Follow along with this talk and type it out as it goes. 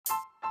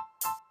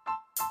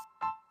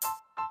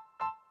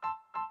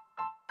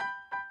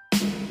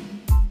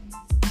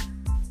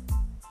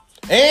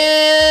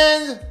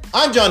And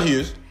I'm John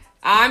Hughes.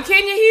 I'm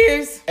Kenya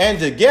Hughes. And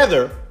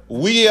together,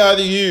 we are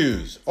the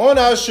Hughes. On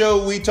our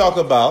show, we talk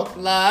about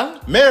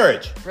love,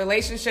 marriage,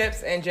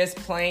 relationships, and just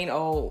plain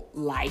old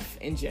life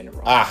in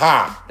general.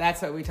 Aha.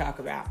 That's what we talk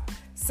about.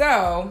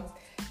 So,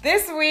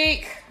 this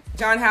week,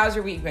 John, how's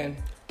your week been?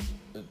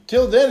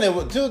 Till then,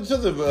 till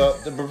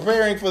the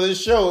preparing for this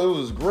show, it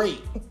was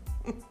great.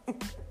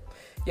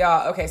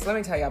 Y'all, okay, so let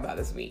me tell y'all about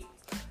this week.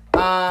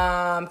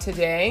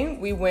 Today,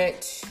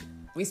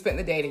 we spent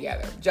the day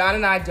together. John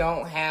and I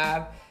don't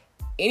have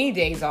any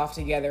days off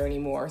together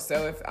anymore.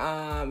 So if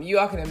you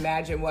all can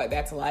imagine what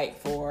that's like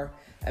for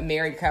a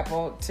married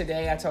couple.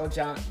 Today I told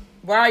John,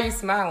 why are you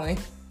smiling?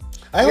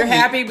 You're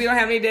happy we don't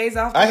have any days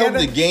off together? I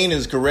hope the gain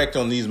is correct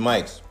on these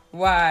mics.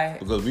 Why?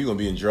 Because we're going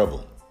to be in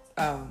trouble.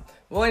 Oh.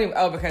 Well,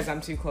 anyway, because I'm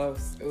too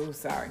close. Ooh,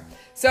 sorry.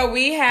 So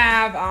we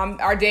have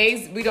our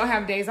days, we don't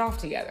have days off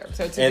together.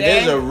 So today, and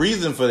there's a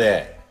reason for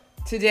that.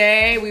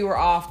 Today we were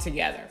off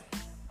together.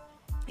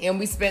 And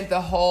we spent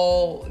the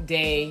whole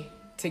day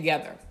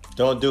together.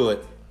 Don't do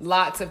it.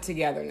 Lots of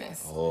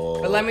togetherness.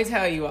 Oh. But let me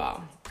tell you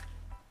all.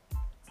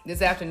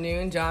 This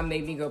afternoon, John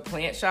made me go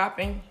plant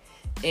shopping.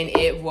 And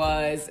it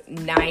was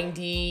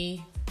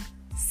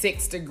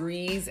 96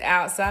 degrees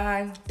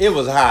outside. It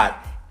was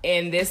hot.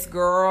 And this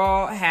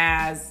girl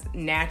has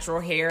natural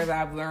hair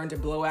that I've learned to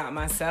blow out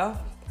myself.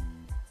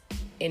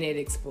 And it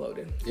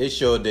exploded. It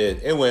sure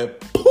did. It went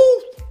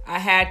poof. I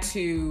had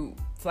to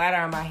flat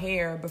iron my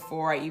hair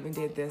before I even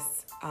did this.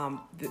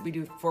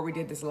 Before we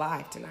did this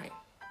live tonight.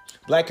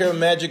 Black Hair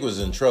Magic was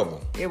in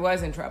trouble. It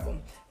was in trouble.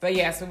 But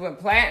yeah, so we went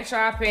plant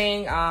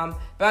shopping. But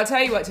I'll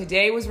tell you what,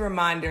 today was a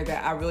reminder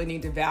that I really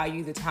need to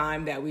value the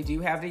time that we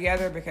do have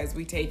together because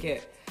we take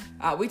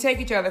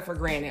each other for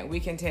granted. We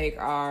can take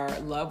our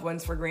loved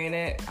ones for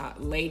granted,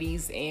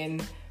 ladies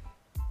and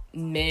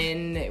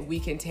men. We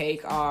can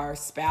take our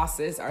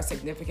spouses, our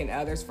significant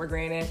others for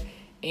granted.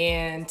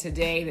 And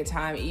today, the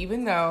time,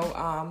 even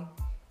though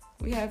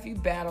we had a few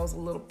battles a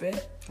little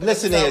bit.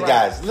 Listen here,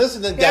 guys.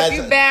 Listen to guys. We had a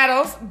few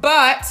battles,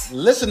 but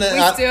we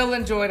still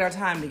enjoyed our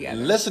time together.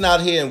 Listen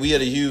out here, and we are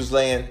the Hughes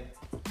land.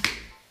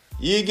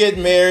 You get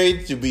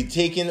married to be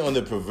taken on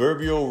the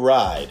proverbial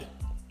ride.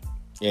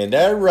 And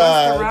that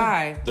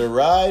ride, the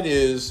ride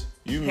is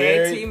you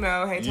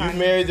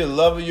married the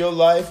love of your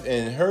life,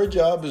 and her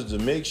job is to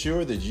make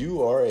sure that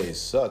you are a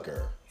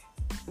sucker.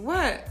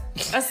 What?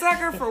 A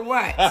sucker for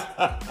what?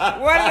 What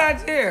did I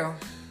do?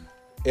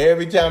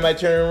 Every time I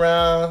turn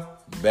around,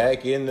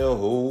 back in the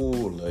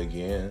hole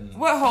again.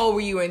 What hole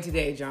were you in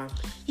today, John?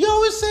 You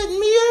always setting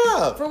me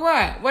up. For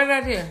what? What did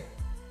I do?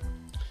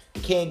 I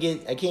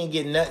can't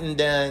get nothing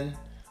done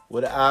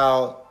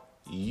without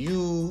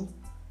you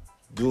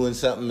doing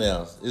something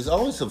else. It's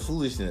always some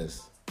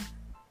foolishness.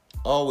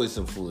 Always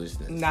some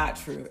foolishness. Not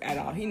true at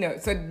all. He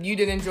knows. So you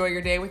did enjoy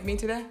your day with me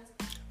today?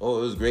 Oh,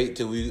 it was great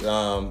till we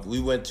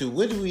went to,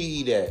 where did we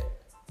eat at?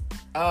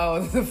 Oh,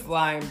 the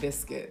Flying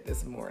Biscuit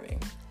this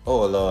morning.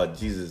 Oh, Lord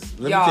Jesus.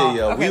 Let me tell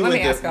y'all. Okay, let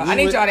me ask y'all. I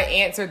need y'all to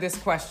answer this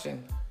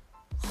question.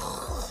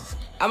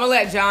 I'm going to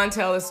let John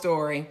tell the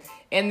story.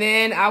 And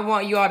then I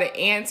want you all to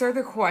answer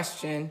the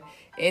question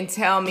and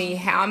tell me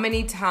how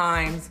many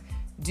times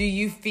do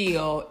you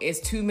feel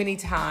is too many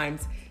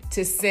times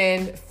to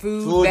send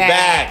food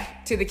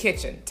back to the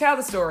kitchen. Tell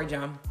the story,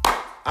 John.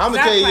 I'm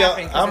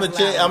going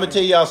to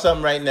tell y'all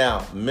something right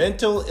now.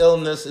 Mental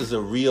illness is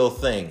a real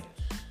thing.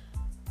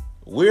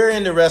 We're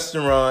in the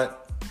restaurant.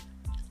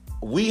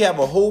 We have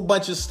a whole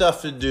bunch of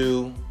stuff to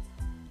do.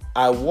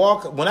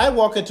 When I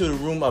walk into the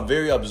room, I'm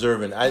very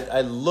observant.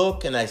 I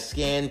look and I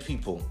scan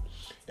people.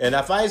 And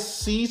if I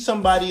see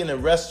somebody in a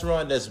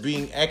restaurant that's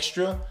being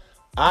extra,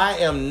 I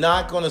am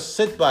not going to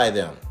sit by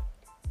them.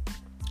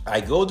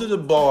 I go to the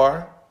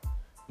bar,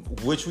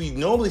 which we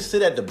normally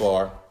sit at the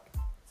bar,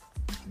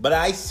 but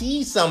I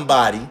see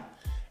somebody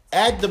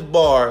at the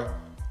bar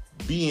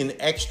being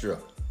extra.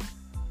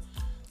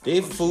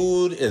 Their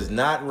food is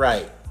not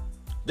right.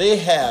 They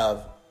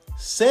have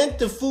sent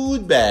the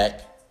food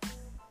back,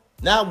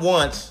 not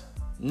once,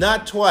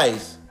 not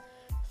twice,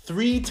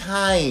 3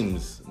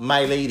 times,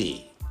 my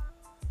lady.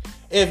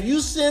 If you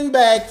send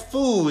back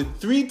food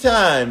 3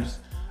 times,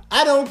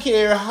 I don't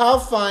care how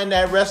fine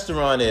that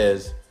restaurant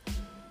is,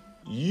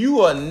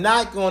 you are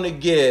not going to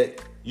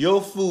get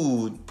your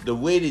food the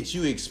way that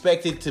you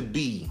expect it to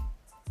be.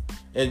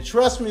 And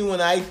trust me when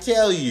I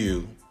tell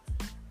you,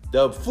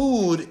 the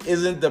food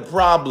isn't the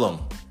problem.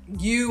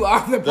 You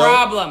are the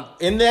problem.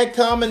 In that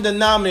common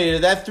denominator,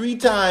 that 3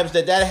 times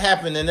that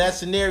happened in that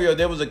scenario,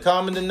 there was a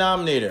common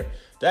denominator.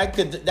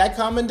 That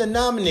common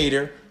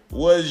denominator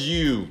was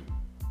you.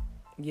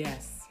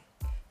 Yes.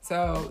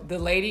 So the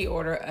lady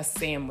ordered a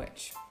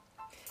sandwich.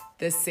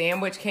 The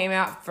sandwich came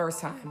out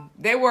first time.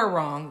 They were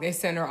wrong. They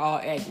sent her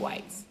all egg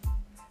whites.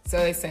 So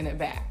they sent it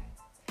back.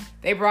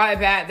 They brought it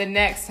back the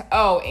next,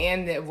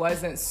 and it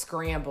wasn't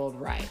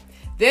scrambled right.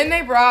 Then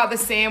they brought the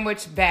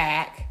sandwich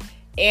back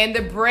and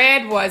the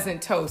bread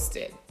wasn't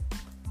toasted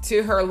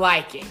to her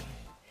liking.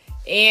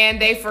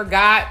 And they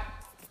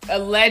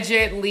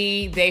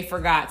allegedly they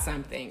forgot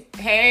something.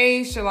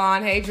 Hey,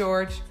 Shalon. Hey,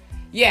 George.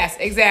 Yes,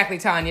 exactly,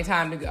 Tanya.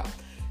 Time to go.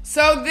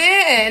 So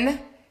then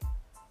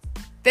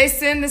they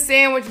send the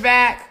sandwich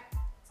back.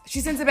 She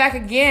sends it back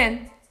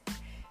again.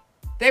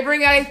 They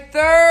bring out a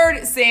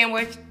third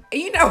sandwich.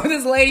 You know what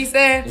this lady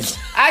said?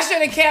 I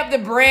should have kept the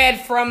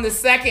bread from the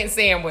second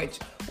sandwich.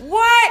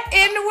 What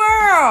in the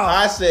world?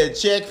 I said,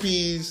 check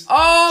please.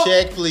 Oh,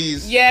 check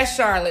please. Yes,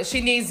 Charlotte.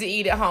 She needs to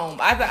eat at home.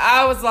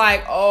 I was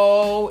like,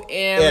 OMG.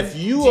 If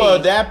you are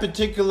that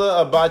particular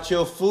about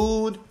your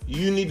food,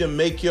 you need to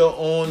make your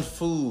own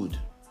food.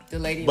 The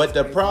lady. But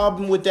the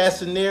problem with that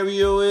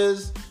scenario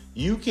is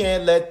you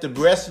can't let the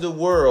rest of the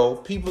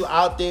world, people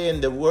out there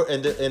in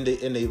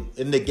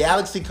the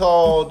galaxy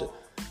called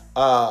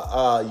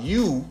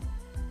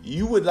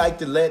you would like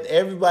to let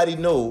everybody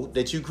know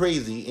that you're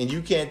crazy, and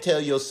you can't tell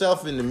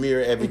yourself in the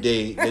mirror every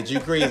day that you're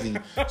crazy.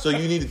 So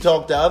you need to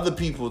talk to other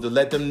people to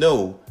let them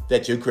know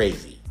that you're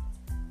crazy.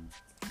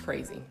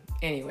 Crazy.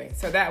 Anyway,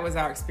 so that was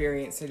our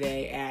experience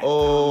today at...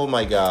 Oh,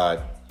 my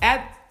God.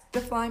 At the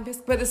Flying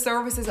Biscuit. But the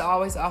service is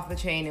always off the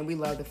chain, and we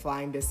love the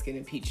Flying Biscuit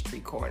and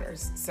Peachtree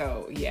Corners.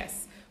 So,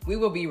 yes, we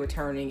will be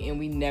returning, and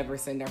we never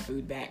send our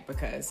food back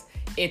because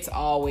it's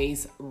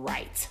always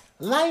right.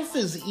 Life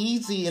is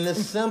easy and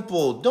it's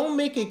simple. Don't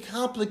make it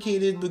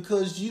complicated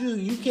because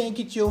you can't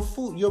get your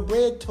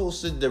bread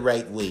toasted the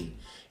right way.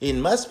 It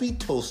must be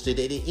toasted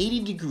at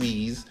 80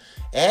 degrees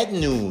at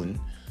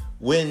noon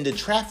when the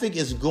traffic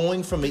is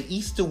going from an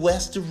east to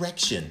west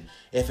direction.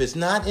 If it's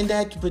not in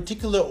that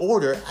particular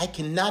order, I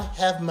cannot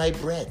have my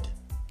bread.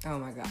 Oh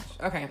my gosh.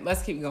 Okay,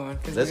 let's keep going.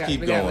 Let's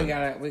keep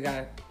going. We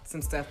got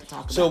some stuff to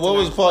talk about. So what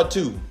was part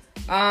 2?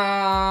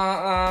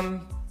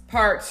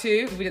 Part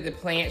 2, we did the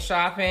plant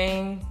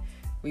shopping.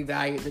 We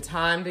valued the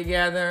time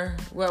together.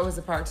 What was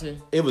the part 2?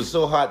 It was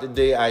so hot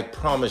today, I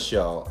promise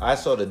y'all. I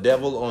saw the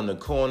devil on the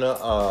corner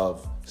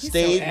of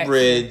State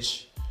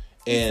Bridge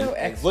and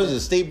what is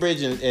it? State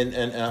Bridge and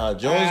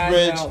Jones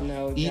Bridge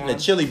eating a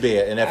chili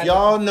bear. And if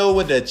y'all know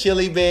what the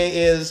chili bear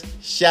is,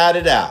 shout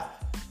it out.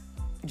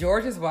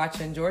 George is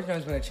watching. George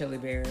knows what a chili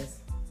bear is.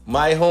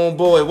 My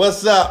homeboy,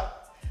 what's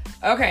up?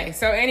 Okay,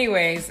 so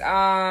anyways,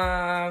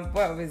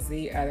 what was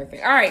the other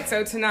thing? All right,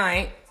 so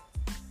tonight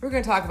we're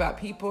going to talk about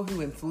people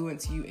who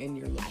influence you in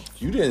your life.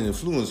 You didn't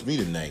influence me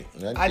tonight.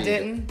 I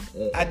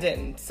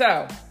didn't.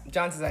 So,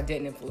 John says I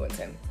didn't influence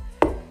him.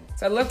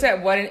 So I looked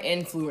at what an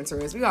influencer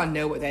is. We all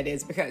know what that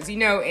is because,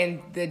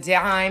 in the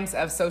times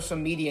of social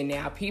media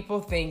now,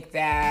 people think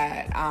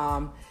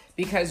that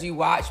because you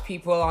watch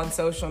people on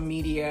social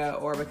media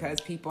or because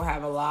people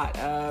have a lot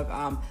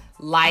of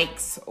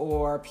likes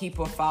or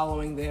people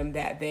following them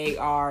that they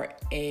are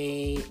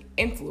a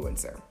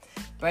influencer.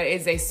 But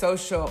it's a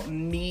social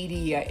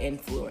media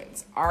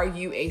influence. Are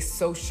you a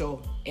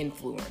social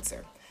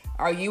influencer?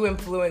 Are you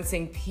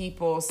influencing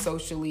people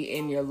socially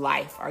in your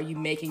life? Are you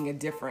making a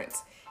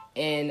difference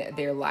in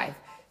their life?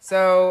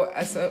 So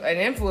an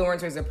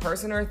influencer is a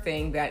person or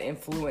thing that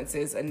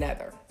influences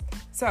another.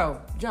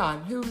 So,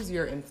 John, who's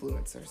your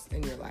influencers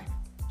in your life?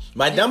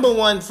 My number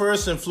one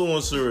first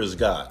influencer is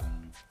God.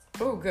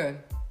 Oh, good.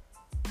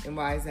 And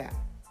why is that?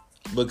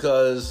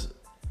 Because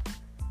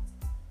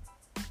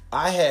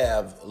I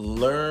have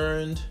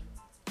learned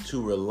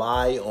to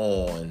rely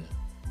on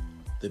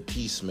the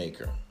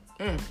peacemaker,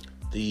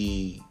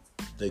 the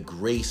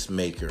grace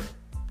maker,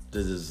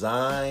 the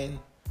design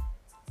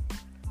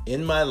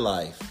in my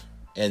life,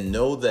 and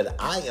know that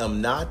I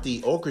am not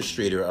the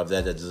orchestrator of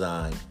that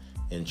design,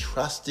 and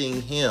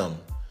trusting him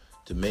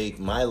to make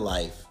my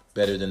life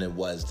better than it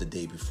was the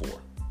day before.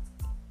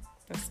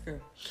 That's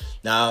good.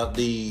 Now,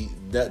 the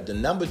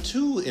number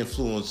 2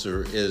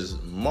 influencer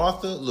is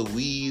Martha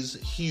Louise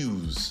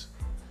Hughes.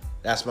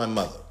 That's my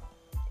mother.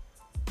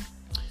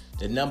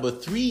 The number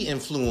 3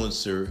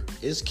 influencer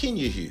is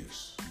Kenya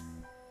Hughes,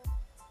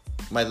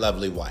 my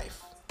lovely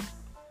wife.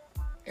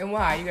 And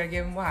why? You gotta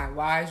give him why.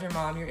 Why is your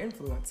mom your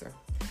influencer?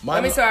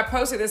 So I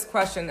posted this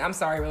question. I'm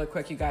sorry, really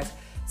quick, you guys.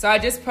 So I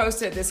just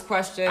posted this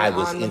question. I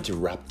was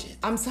interrupted.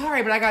 I'm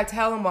sorry, but I gotta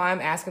tell them why I'm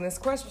asking this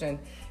question.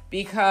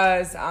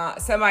 Because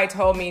somebody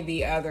told me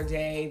the other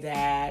day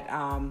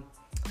that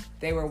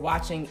they were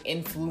watching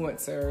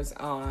influencers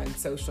on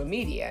social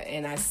media.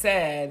 And I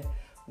said,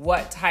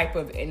 what type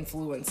of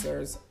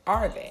influencers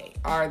are they?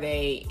 Are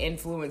they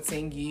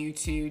influencing you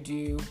to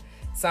do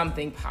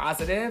something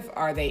positive?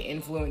 Are they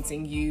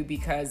influencing you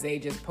because they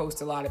just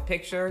post a lot of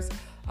pictures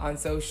on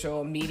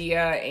social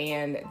media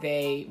and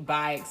they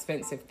buy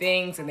expensive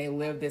things and they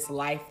live this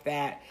life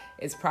that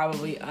is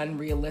probably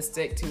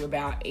unrealistic to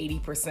about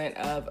 80%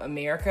 of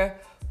America?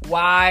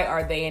 Why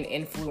are they an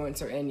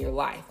influencer in your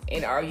life?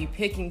 And are you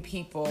picking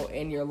people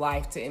in your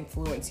life to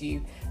influence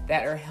you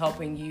that are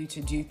helping you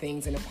to do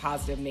things in a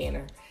positive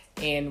manner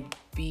and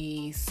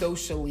be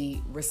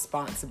socially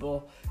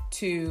responsible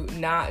to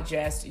not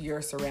just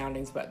your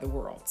surroundings, but the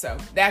world? So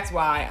that's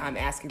why I'm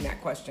asking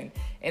that question.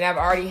 And I've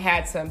already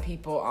had some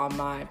people on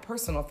my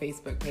personal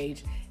Facebook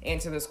page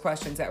answer those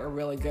questions that were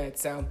really good.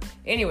 So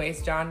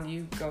anyways, John,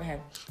 you go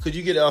ahead. Could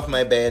you get off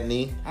my bad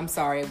knee? I'm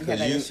sorry, we had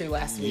that issue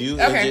last week.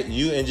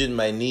 You injured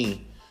my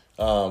knee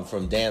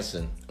from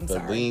dancing.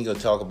 But we ain't going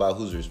to talk about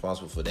who's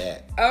responsible for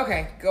that.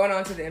 Okay, going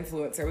on to the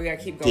influencer. We got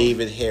to keep going.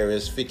 David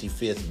Harris,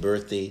 55th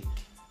birthday.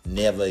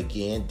 Never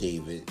again,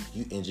 David.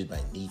 You injured my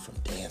knee from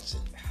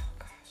dancing. Oh,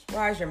 gosh.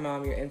 Why is your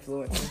mom your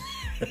influencer?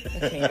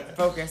 I can't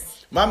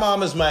focus. My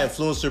mom is my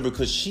influencer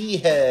because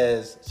she's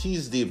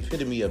the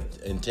epitome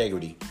of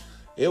integrity.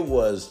 It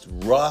was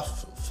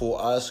rough for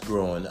us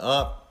growing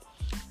up.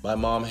 My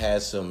mom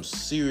had some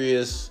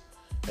serious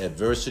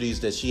adversities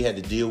that she had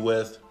to deal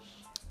with,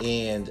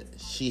 and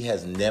she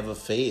has never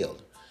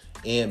failed.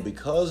 And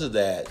because of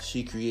that,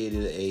 she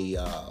created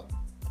a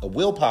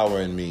willpower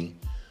in me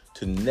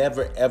to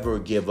never, ever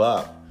give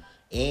up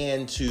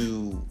and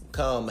to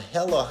come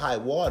hell or high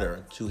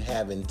water to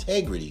have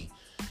integrity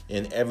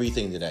in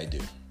everything that I do.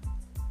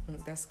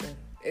 That's good.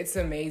 It's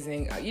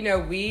amazing.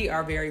 We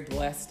are very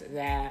blessed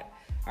that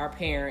our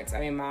parents,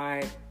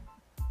 my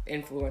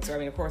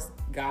influencer, of course,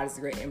 God is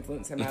a great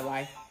influence in my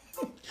life.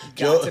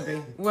 Got to be.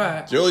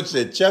 What? George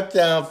said,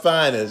 Chucktown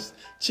Finest,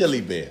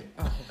 Chili Bear.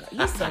 Oh, God.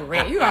 You're so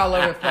random. You're all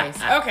over the place.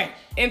 Okay,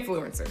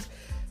 influencers.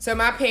 So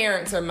my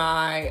parents are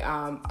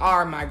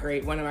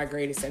one of my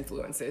greatest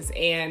influences.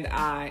 And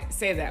I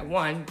say that,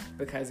 one,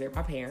 because they're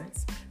my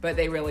parents, but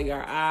they really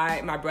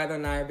are. My brother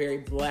and I are very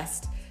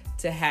blessed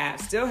to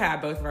still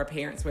have both of our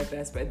parents with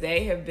us, but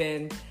they're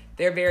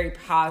very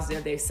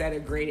positive. They've set a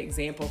great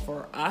example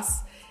for us.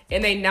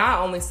 And they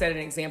not only set an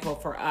example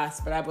for us,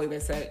 but I believe they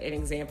set an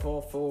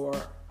example for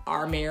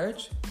our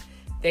marriage.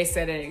 They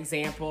set an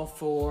example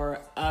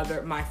for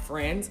my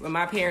friends. When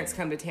my parents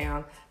come to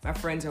town, my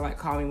friends are like,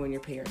 call me when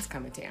your parents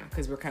come to town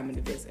because we're coming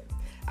to visit.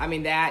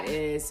 That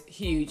is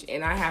huge.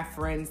 And I have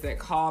friends that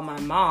call my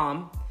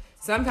mom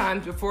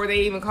sometimes before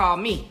they even call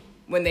me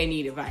when they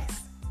need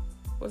advice.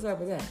 What's up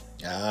with that?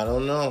 I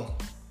don't know.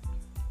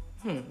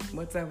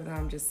 What's up with that?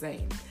 I'm just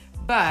saying.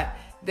 But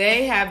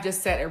they have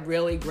just set a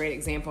really great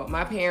example.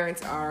 My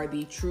parents are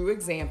the true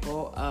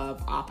example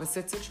of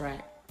opposites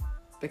attract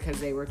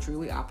because they were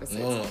truly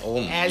opposites.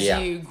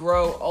 You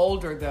grow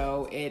older,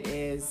 though,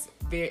 it's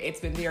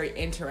been very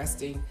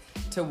interesting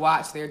to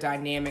watch their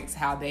dynamics,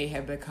 how they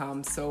have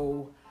become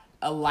so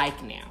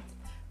alike now.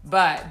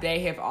 But they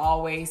have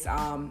always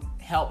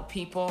helped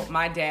people.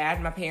 My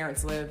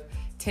parents live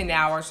 10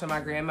 hours from my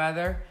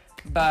grandmother,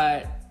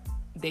 but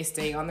they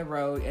stay on the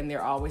road and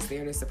they're always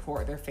there to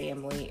support their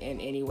family in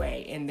any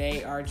way. And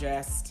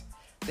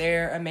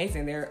they're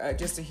amazing. They're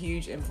just a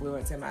huge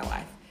influence in my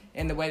life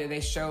in the way that they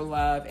show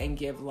love and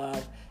give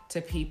love to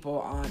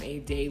people on a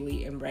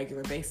daily and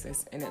regular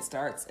basis. And it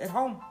starts at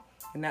home.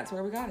 And that's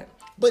where we got it.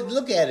 But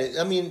look at it.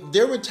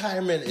 Their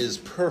retirement is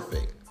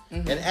perfect.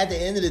 Mm-hmm. And at the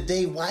end of the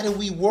day, why do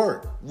we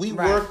work? We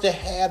work to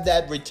have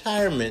that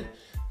retirement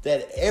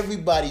that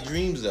everybody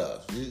dreams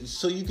of.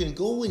 So you can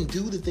go and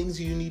do the things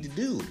you need to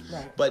do.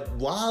 Right. But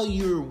while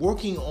you're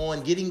working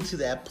on getting to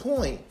that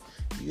point,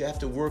 you have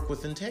to work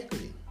with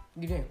integrity.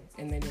 You do,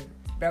 and they do.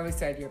 Beverly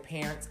said your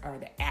parents are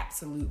the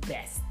absolute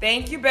best.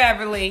 Thank you,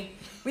 Beverly.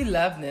 We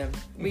love them.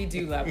 We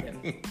do love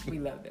them. We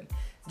love them.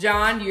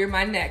 John, you're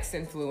my next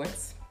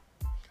influence.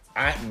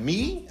 I'm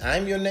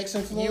your next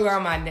influence? You are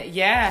my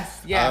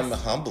yes. I'm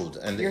humbled.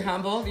 And you're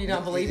humbled? You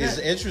don't believe it? It's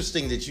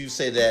interesting that you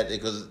say that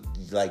because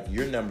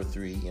you're number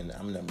 3 and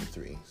I'm number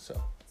 3.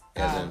 So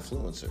as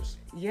influencers.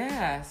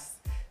 Yes.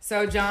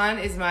 So John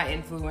is my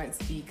influence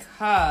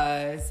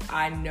because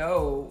I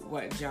know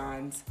what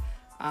John's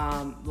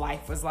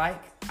life was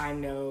like. I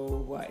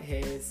know what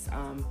his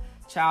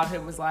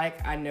childhood was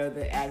like. I know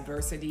the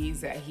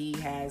adversities that he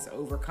has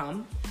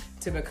overcome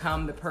to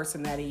become the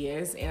person that he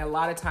is. And a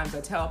lot of times I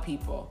tell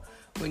people,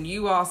 when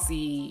you all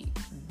see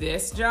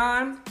this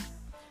John,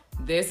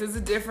 this is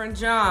a different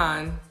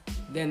John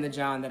than the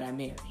John that I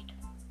married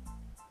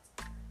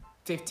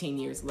 15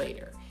 years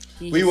later.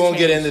 We won't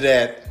get into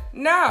that.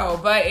 No,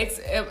 but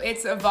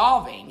it's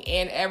evolving,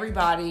 and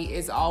everybody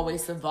is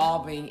always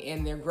evolving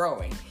and they're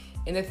growing.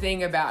 And the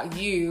thing about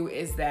you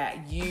is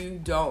that you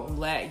don't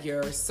let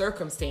your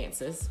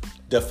circumstances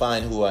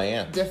define who I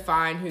am.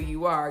 Define who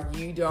you are.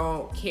 You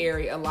don't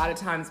carry. A lot of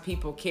times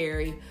people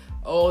carry,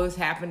 oh, this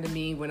happened to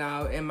me when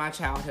I was in my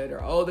childhood,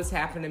 or oh, this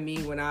happened to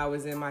me when I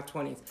was in my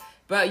 20s.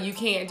 But you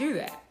can't do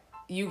that.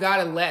 You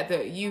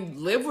gotta you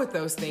live with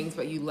those things,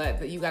 but you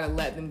gotta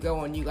let them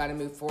go and you gotta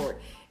move forward.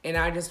 And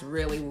I just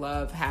really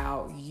love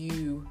how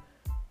you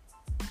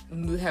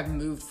have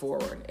moved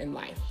forward in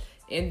life.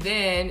 And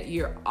then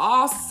you're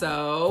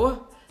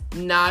also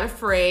not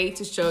afraid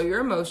to show your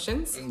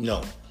emotions.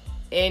 No.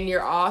 And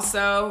you're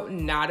also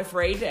not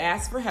afraid to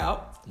ask for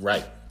help.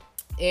 Right.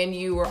 And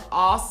you are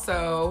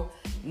also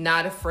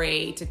not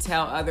afraid to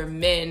tell other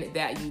men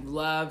that you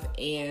love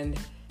and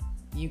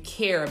you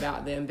care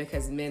about them,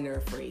 because men are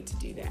afraid to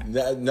do that.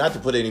 Not to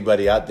put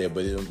anybody out there,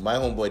 but my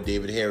homeboy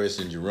David Harris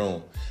and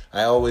Jerome,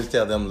 I always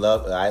tell them,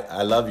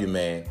 I love you,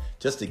 man,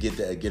 just to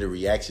get a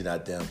reaction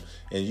out them.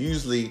 And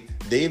usually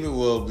David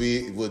will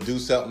do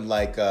something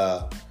like,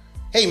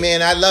 hey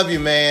man, I love you,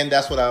 man.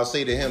 That's what I'll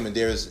say to him. And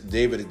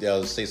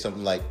they'll say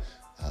something like,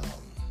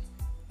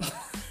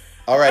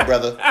 all right,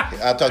 brother,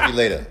 I'll talk to you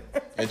later.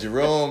 And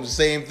Jerome,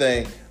 same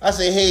thing. I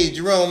say, hey,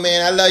 Jerome,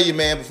 man, I love you,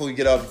 man, before we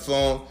get off the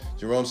phone.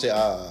 Jerome say,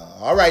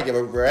 all right,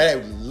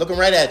 looking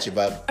right at you,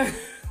 bub.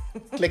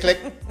 Click, click.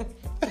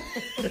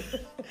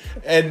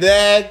 And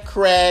that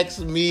cracks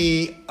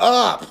me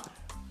up.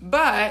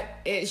 But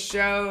it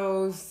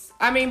shows,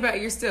 but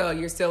you're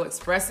still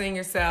expressing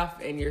yourself,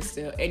 and you're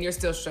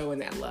still showing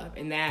that love.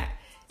 And that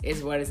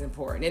is what is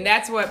important. And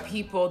that's what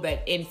people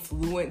that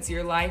influence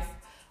your life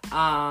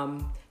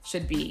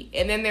should be.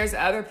 And then there's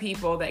other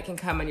people that can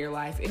come in your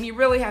life, and you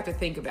really have to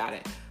think about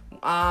it.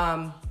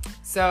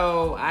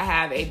 So I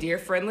have a dear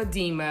friend,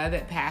 Ladima,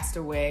 that passed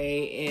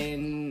away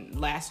in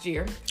last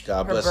year.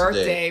 God bless her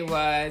birthday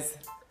was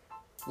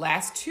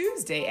last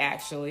Tuesday,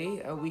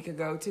 actually, a week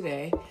ago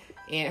today.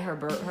 And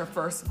her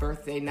first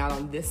birthday, not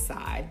on this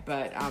side,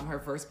 but her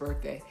first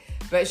birthday.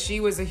 But she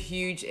was a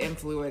huge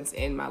influence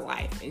in my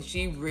life. And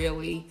she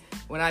really,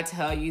 when I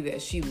tell you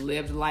that she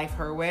lived life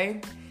her way,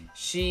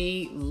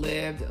 she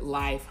lived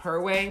life her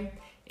way.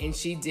 And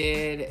she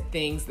did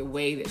things the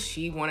way that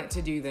she wanted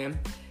to do them.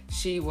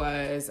 She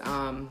was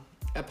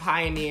a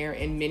pioneer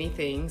in many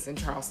things in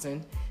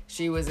Charleston.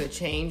 She was a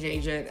change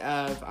agent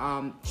of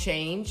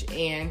change.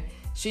 And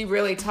she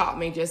really taught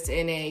me, just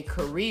in a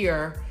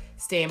career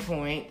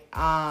standpoint,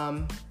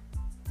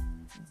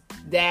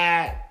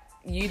 that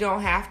you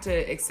don't have to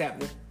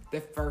accept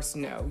the first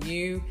no.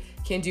 You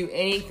can do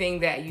anything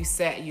that you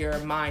set your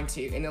mind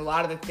to. And a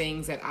lot of the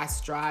things that I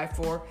strive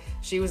for,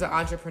 she was an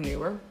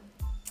entrepreneur.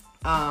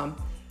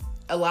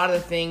 A lot of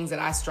the things that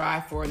I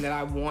strive for and that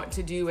I want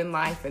to do in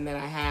life, and that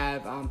I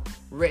have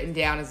written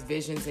down as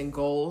visions and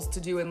goals to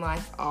do in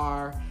life,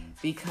 are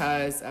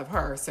because of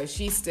her. So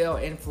she's still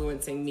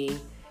influencing me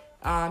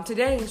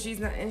today, and she's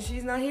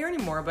not here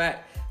anymore,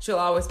 but she'll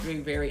always be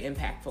very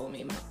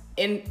impactful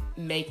in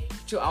me,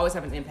 she'll always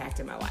have an impact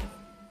in my life.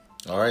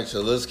 All right,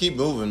 so let's keep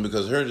moving,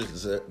 because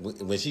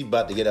when she's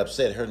about to get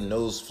upset, her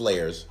nose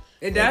flares.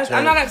 It does.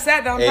 I'm not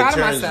upset though. I'm proud of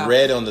myself. It turns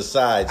red on the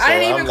side. So I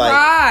didn't even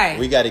cry.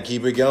 We got to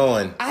keep it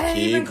going. I didn't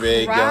even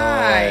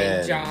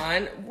cry,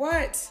 John.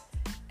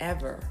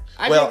 Whatever.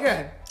 I did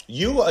good.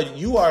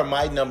 You are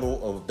my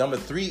number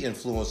 3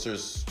 influencers,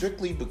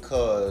 strictly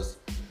because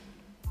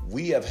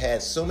we have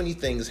had so many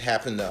things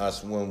happen to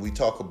us when we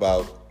talk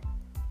about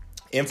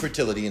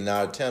infertility and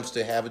our attempts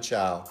to have a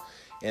child,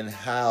 and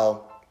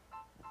how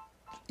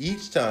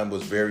each time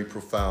was very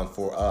profound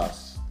for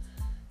us.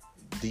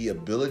 The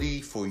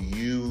ability for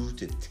you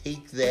to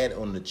take that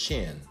on the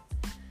chin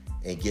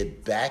and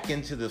get back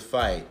into the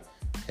fight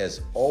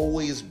has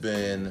always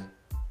been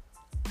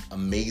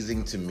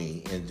amazing to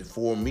me. And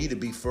for me to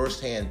be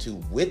firsthand to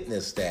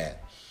witness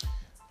that,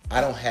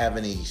 I don't have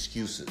any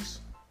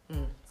excuses.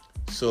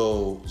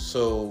 So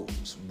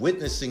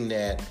witnessing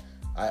that,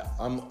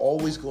 I'm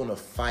always going to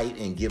fight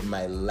and give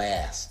my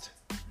last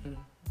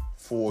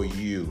for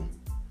you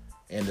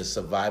and the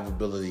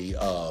survivability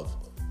of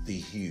the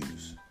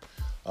Hughes.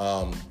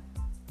 And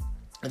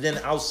then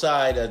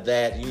outside of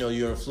that,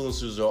 your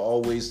influencers are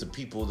always the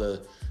people,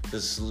 the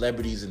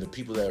celebrities, and the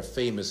people that are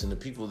famous, and the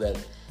people that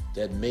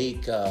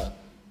make a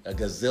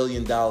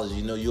gazillion dollars.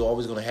 You're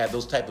always going to have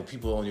those type of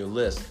people on your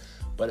list.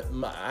 But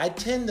I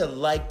tend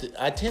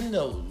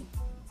to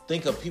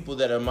think of people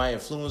that are my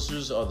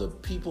influencers are the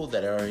people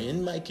that are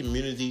in my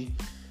community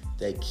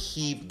that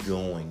keep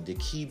going, that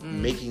keep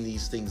making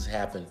these things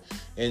happen.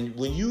 And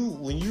when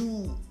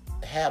you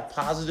have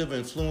positive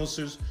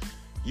influencers,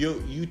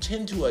 you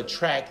tend to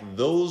attract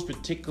those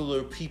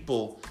particular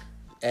people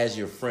as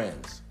your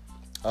friends.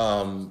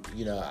 I'm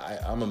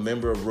a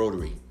member of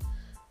Rotary.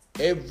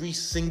 Every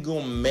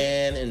single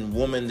man and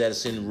woman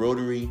that's in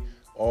Rotary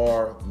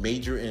are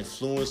major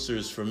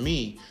influencers for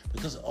me,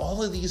 because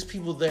all of these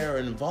people that are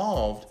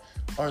involved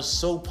are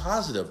so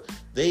positive.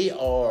 They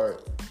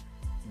are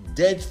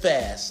dead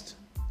fast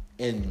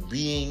in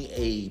being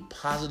a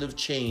positive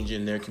change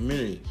in their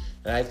community.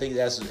 And I think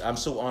I'm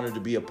so honored to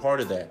be a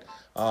part of that.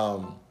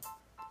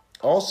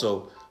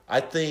 Also, I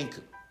think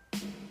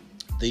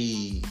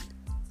the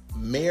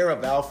mayor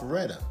of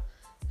Alpharetta,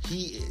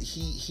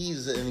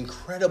 he's an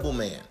incredible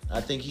man. I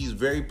think he's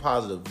very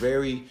positive,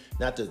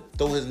 not to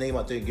throw his name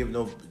out there and give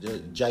no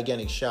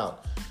gigantic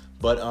shout,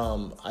 but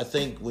I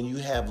think when you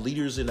have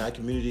leaders in our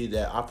community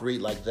that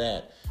operate like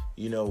that,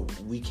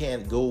 we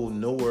can't go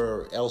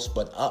nowhere else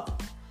but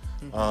up.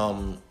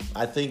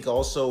 I think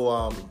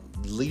also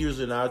leaders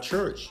in our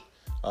church,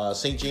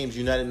 St. James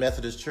United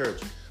Methodist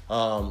Church,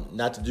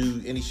 not to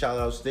do any shout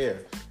outs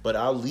there, but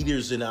our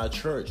leaders in our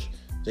church,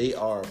 they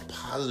are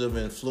positive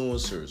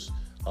influencers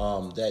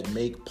that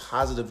make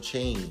positive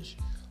change.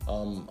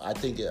 I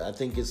think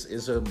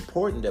it's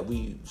important that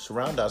we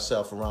surround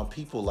ourselves around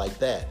people like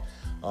that.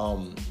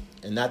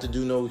 And not to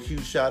do no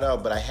huge shout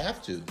out, but I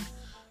have to.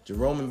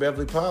 Jerome and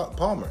Beverly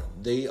Palmer,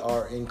 they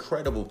are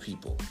incredible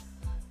people.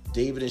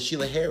 David and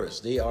Sheila Harris,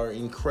 they are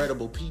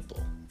incredible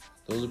people.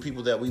 Those are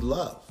people that we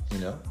love,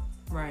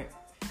 Right.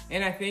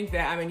 And I think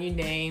that, you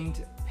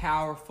named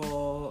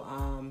powerful,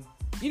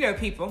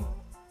 people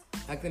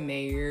like the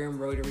mayor and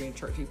Rotary and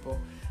church people.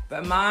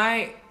 But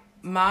my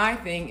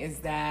thing is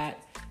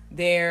that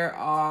there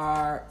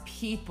are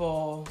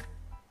people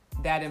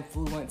that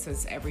influence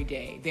us every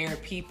day. There are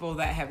people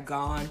that have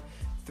gone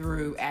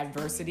through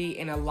adversity,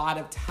 and a lot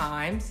of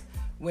times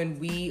when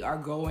we are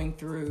going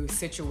through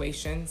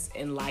situations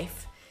in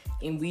life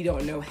and we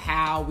don't know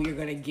how we are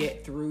going to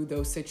get through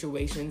those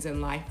situations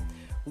in life,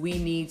 we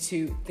need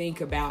to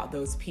think about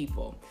those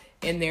people.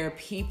 And there are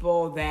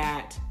people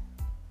that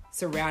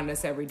surround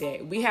us every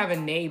day. We have a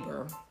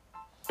neighbor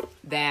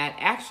that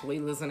actually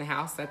lives in a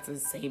house that's the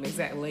same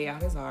exact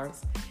layout as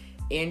ours.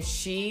 And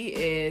she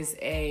is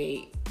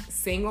a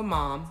single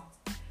mom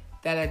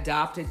that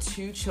adopted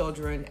 2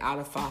 children out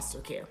of foster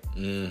care.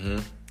 Mm-hmm.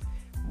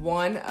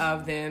 One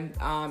of them,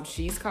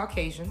 she's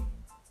Caucasian.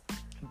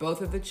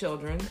 Both of the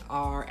children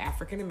are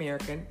African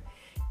American.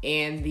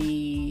 And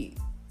the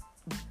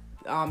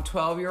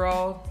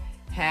 12-year-old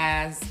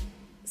has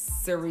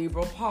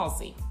cerebral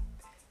palsy.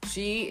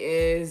 She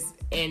is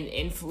an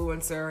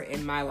influencer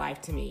in my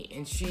life to me,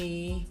 and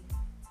she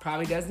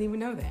probably doesn't even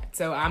know that.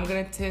 So I'm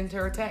going to send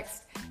her a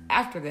text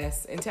after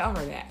this and tell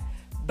her that.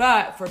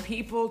 But for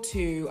people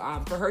to,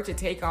 for her to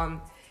take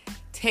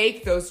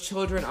those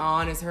children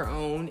on as her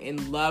own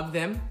and love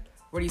them.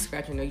 What are you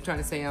scratching? Are you trying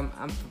to say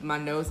my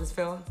nose is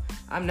filling?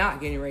 I'm not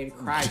getting ready to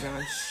cry,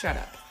 John. Shut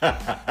up.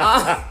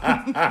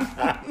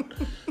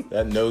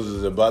 That nose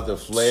is about to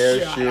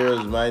flare. Sure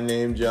as my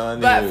name, John.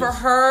 But for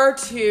her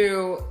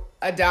to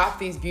adopt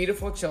these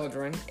beautiful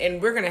children,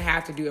 and we're going to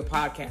have to do a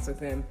podcast with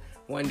them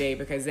one day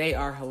because they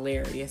are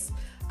hilarious.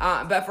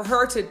 But for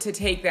her to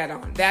take that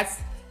on, that's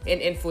an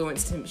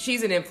influence to me.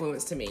 She's an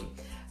influence to me.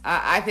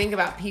 I think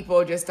about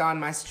people just on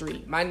my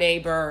street. My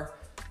neighbor,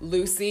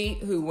 Lucy,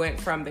 who went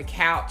from the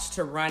couch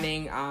to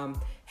running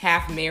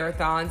half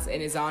marathons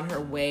and is on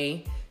her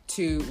way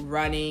to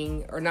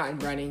doing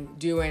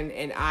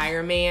an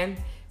Ironman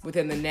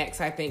within the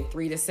next, I think,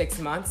 3 to 6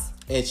 months.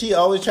 And she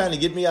always trying to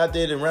get me out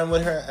there to run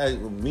with her.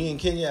 Me and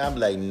Kenya, I'm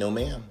like, no,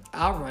 ma'am.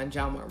 I'll run.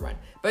 John won't run.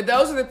 But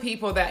those are the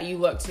people that you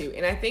look to.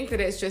 And I think that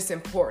it's just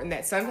important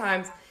that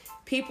sometimes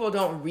people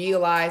don't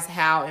realize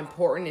how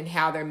important and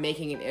how they're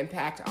making an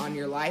impact on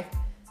your life.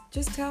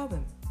 Just tell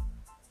them.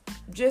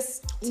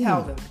 Just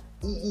tell them.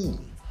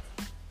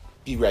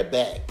 Be right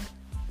back.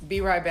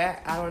 Be right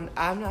back.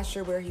 I'm not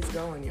sure where he's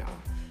going, y'all.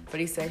 But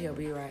he said he'll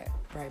be right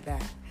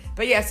back.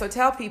 But yeah, so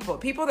tell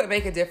people that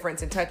make a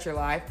difference and touch your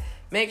life,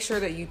 make sure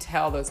that you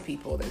tell those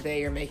people that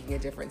they are making a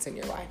difference in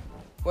your life.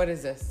 What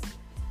is this?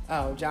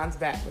 Oh, John's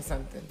back with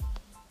something.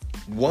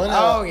 One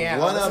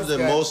of the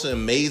most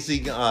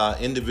amazing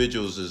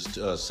individuals is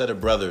a set of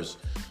brothers,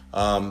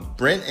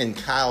 Brent and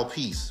Kyle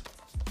Peace.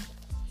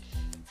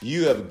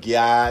 You have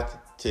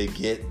got to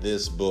get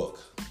this book.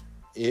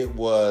 It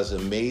was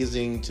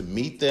amazing to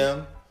meet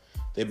them.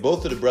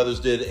 Both of the brothers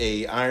did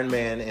a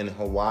Ironman in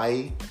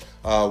Hawaii,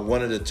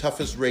 one of the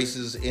toughest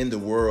races in the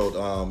world.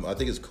 I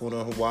think it's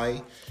Kona, Hawaii,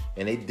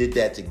 and they did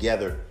that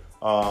together.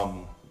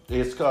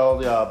 It's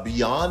called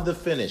Beyond the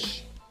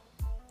Finish.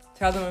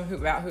 Tell them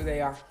about who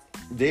they are.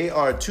 They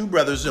are 2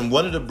 brothers, and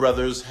one of the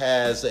brothers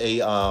has a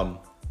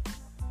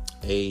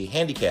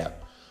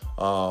handicap,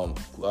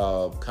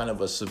 kind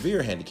of a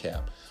severe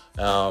handicap.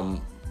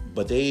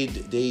 But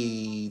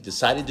they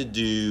decided to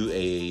do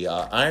a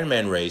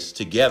Ironman race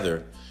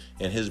together,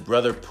 and his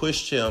brother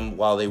pushed him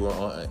while they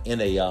were in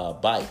a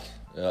bike,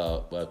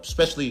 a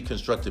specially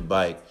constructed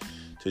bike,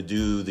 to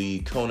do the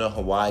Kona,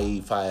 Hawaii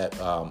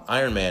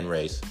Ironman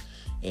race.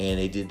 And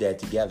they did that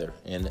together.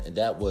 And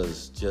that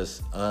was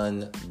just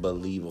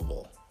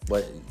unbelievable.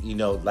 But,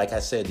 like I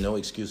said, no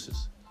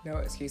excuses. No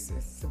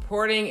excuses.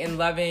 Supporting and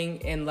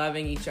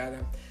loving each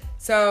other.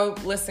 So,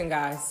 listen,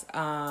 guys.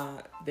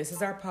 This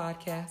is our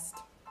podcast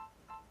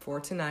for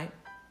tonight.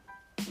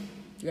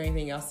 You got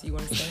anything else you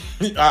want to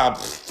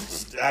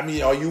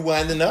say? Are you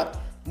winding up?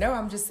 No,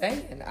 I'm just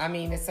saying.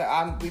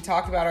 We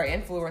talked about our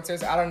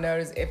influencers. I don't know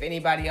if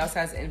anybody else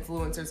has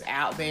influencers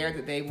out there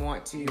that they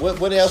want to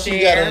What else share.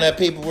 You got on that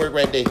paperwork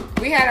right there?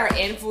 We had our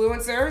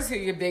influencers, who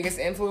your biggest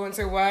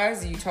influencer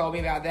was. You told me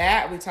about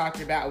that. We talked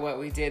about what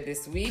we did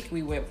this week.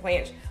 We went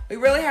plant. We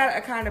really had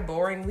a kind of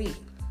boring week.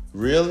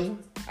 Really?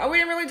 Oh, we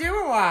didn't really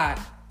do a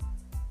lot.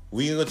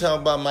 We going to talk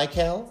about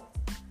Michael?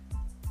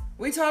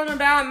 We told him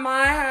about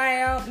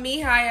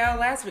Mihail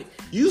last week.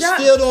 You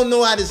still don't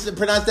know how to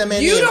pronounce that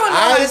man's name. You don't know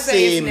how to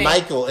say his name.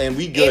 Michael, and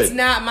we good. It's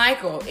not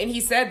Michael, and he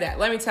said that.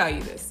 Let me tell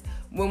you this.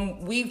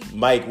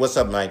 Mike, what's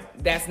up,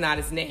 Mike? That's not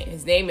his name.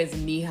 His name is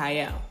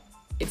Mihail.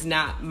 It's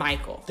not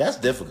Michael. That's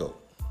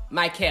difficult.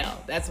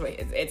 Michael. That's what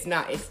it's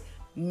not. It's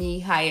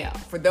Mihail.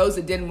 For those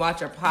that didn't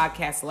watch our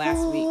podcast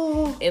last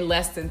week, in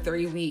less than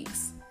 3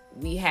 weeks,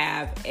 we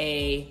have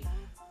a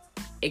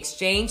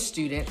exchange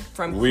student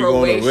from Croatia. We're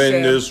going to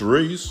win this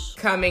race.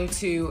 Coming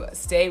to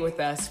stay with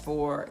us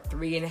for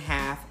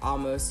 3.5,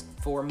 almost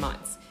 4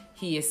 months.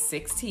 He is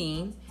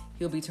 16.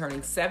 He'll be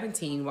turning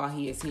 17 while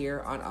he is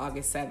here on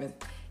August 7th.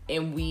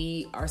 And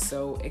we are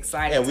so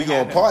excited. And we're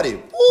going to party.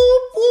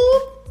 Whoop,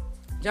 whoop.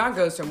 John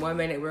goes from 1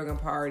 minute we're gonna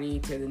party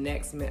to the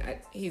next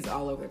minute. He's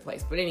all over the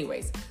place. But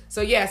anyways,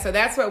 so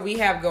that's what we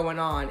have going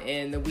on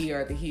in the We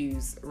Are the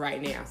Hughes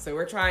right now. So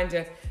we're trying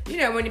to,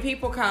 when the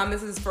people come,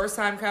 this is his first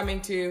time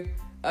coming to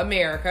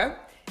America,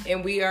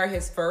 and we are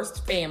his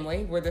first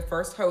family. We're the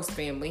first host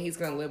family. He's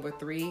gonna live with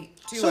two other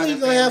families. So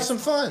he's gonna have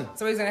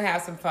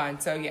some fun.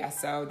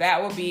 So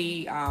that will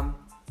be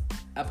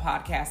a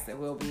podcast that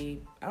will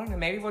be, I don't know,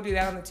 maybe we'll do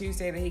that on the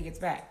Tuesday that he gets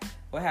back.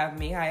 We'll have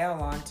Mihail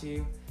on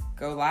to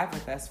go live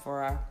with us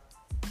for a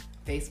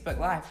Facebook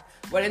Live.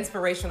 What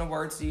inspirational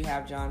words do you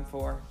have, John,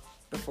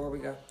 before we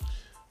go?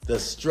 The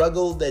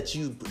struggle that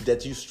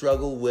you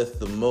struggle with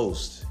the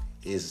most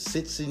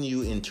sits in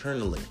you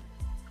internally.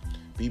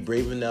 Be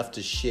brave enough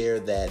to share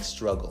that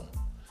struggle.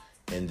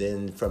 And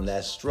then from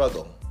that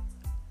struggle,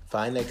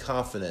 find that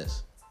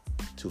confidence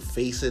to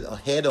face it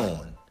head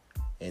on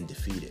and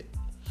defeat it.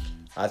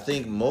 I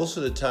think most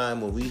of the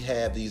time when we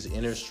have these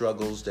inner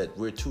struggles that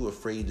we're too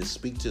afraid to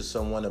speak to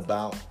someone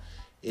about,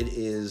 it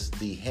is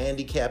the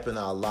handicap in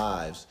our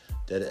lives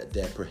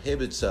that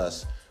prohibits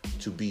us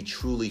to be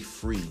truly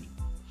free.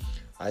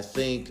 I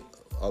think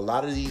a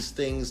lot of these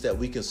things that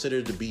we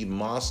consider to be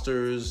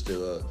monsters,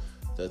 the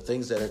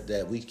things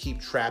that we keep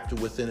trapped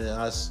within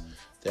us,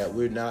 that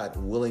we're not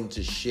willing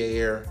to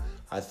share,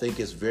 I think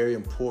it's very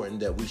important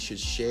that we should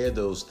share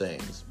those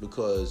things,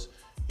 because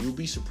you'll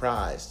be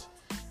surprised.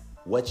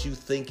 What you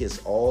think is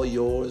all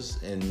yours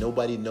and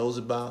nobody knows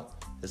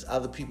about, there's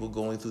other people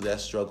going through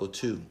that struggle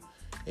too.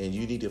 And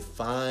you need to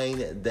find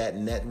that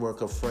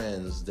network of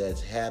friends that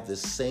have the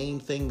same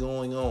thing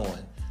going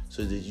on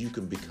so that you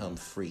can become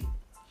free.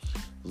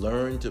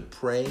 Learn to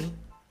pray.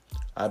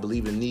 I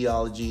believe in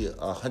neology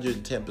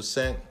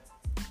 110%,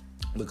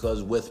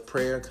 because with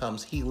prayer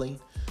comes healing.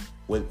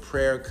 With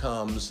prayer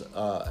comes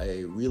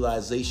a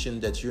realization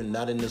that you're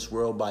not in this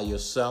world by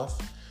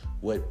yourself.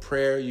 With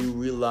prayer, you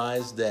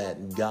realize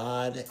that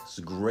God's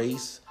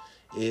grace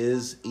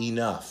is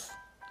enough.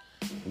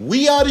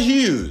 We are the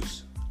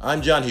Hughes.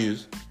 I'm John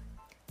Hughes.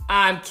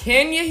 I'm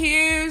Kenya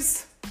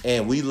Hughes.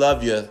 And we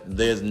love you.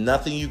 There's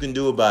nothing you can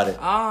do about it.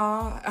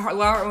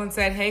 Laurelyn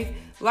said,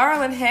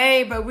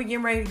 hey, but we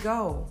getting ready to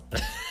go.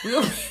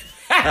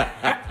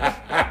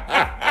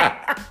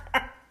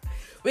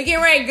 We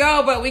getting ready to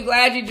go, but we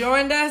glad you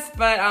joined us.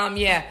 But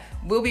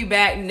we'll be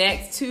back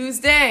next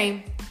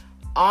Tuesday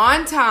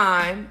on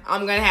time.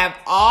 I'm going to have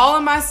all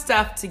of my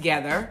stuff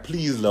together.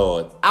 Please,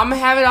 Lord. I'm going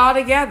to have it all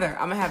together.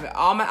 I'm going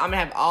to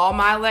have all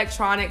my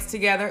electronics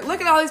together. Look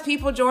at all these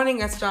people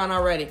joining us, John,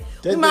 already.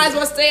 We might as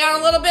well stay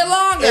on a little bit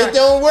longer. It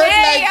don't work like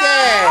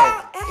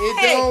that.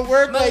 It don't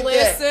work like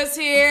that. Melissa's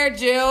here.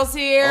 Jill's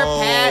here.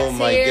 Pat's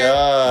my here.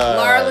 God.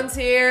 Larlin's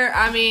here.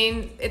 I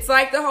mean, it's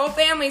like the whole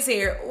family's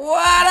here.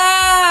 What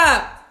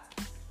up?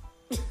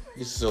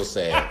 You're so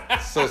sad.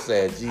 So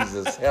sad.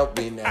 Jesus, help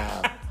me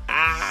now.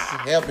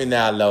 Help me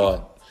now,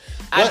 Lord.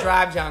 I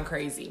drive John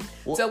crazy.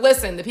 So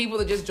listen, the people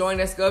that just joined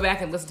us, go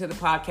back and listen to the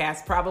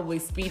podcast. Probably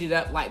speed it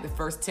up like the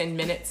first 10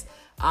 minutes.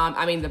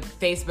 The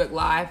Facebook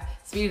Live.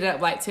 Speed it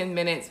up like 10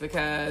 minutes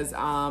because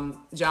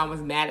John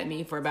was mad at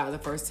me for about the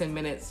first 10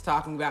 minutes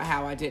talking about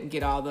how I didn't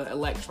get all the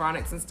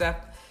electronics and stuff,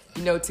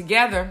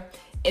 together.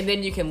 And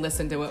then you can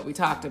listen to what we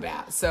talked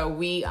about. So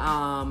we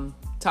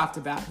talked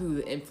about who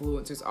the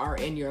influencers are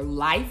in your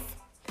life.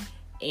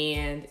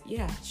 And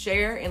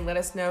share and let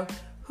us know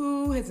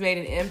who has made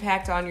an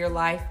impact on your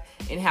life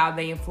and how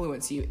they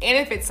influence you. And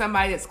if it's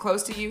somebody that's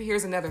close to you,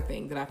 here's another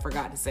thing that I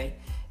forgot to say.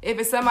 If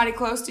it's somebody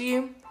close to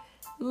you,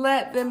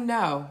 let them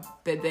know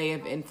that they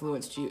have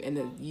influenced you and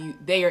that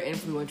they are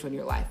influential in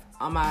your life.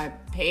 On my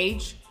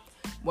page,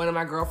 one of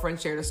my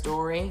girlfriends shared a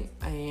story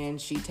and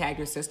she tagged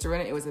her sister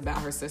in it. It was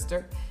about her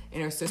sister,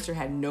 and her sister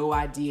had no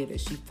idea that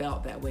she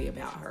felt that way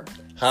about her.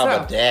 How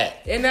about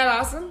that? Isn't that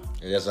awesome?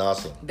 That's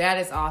awesome. That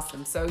is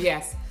awesome. So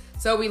yes.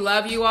 So we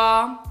love you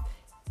all.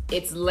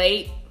 It's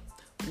late.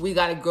 We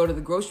got to go to the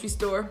grocery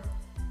store.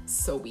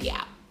 So we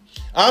out.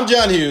 I'm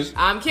John Hughes.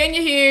 I'm Kenya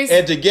Hughes.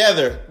 And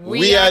together,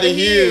 we are the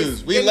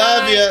Hughes. We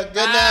love you. Good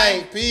Bye.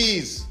 night.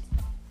 Peace.